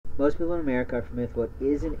Most people in America are familiar with what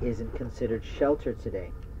is and isn't considered shelter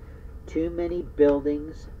today. Too many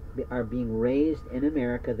buildings are being raised in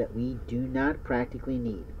America that we do not practically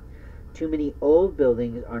need. Too many old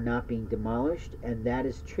buildings are not being demolished, and that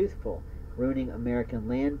is truthful, ruining American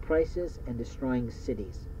land prices and destroying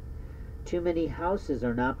cities. Too many houses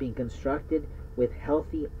are not being constructed with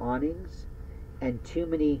healthy awnings, and too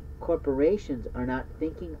many corporations are not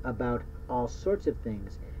thinking about all sorts of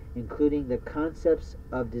things, including the concepts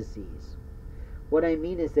of disease. What I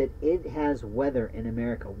mean is that it has weather in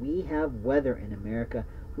America. We have weather in America.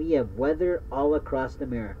 We have weather all across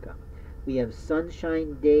America. We have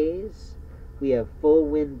sunshine days. We have full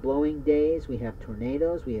wind blowing days. We have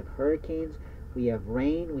tornadoes. We have hurricanes. We have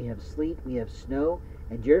rain. We have sleet. We have snow.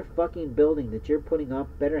 And your fucking building that you're putting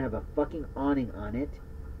up better have a fucking awning on it,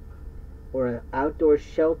 or an outdoor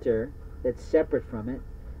shelter that's separate from it,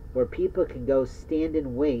 where people can go stand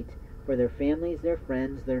and wait for their families, their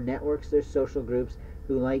friends, their networks, their social groups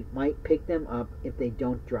who might pick them up if they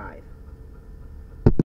don't drive.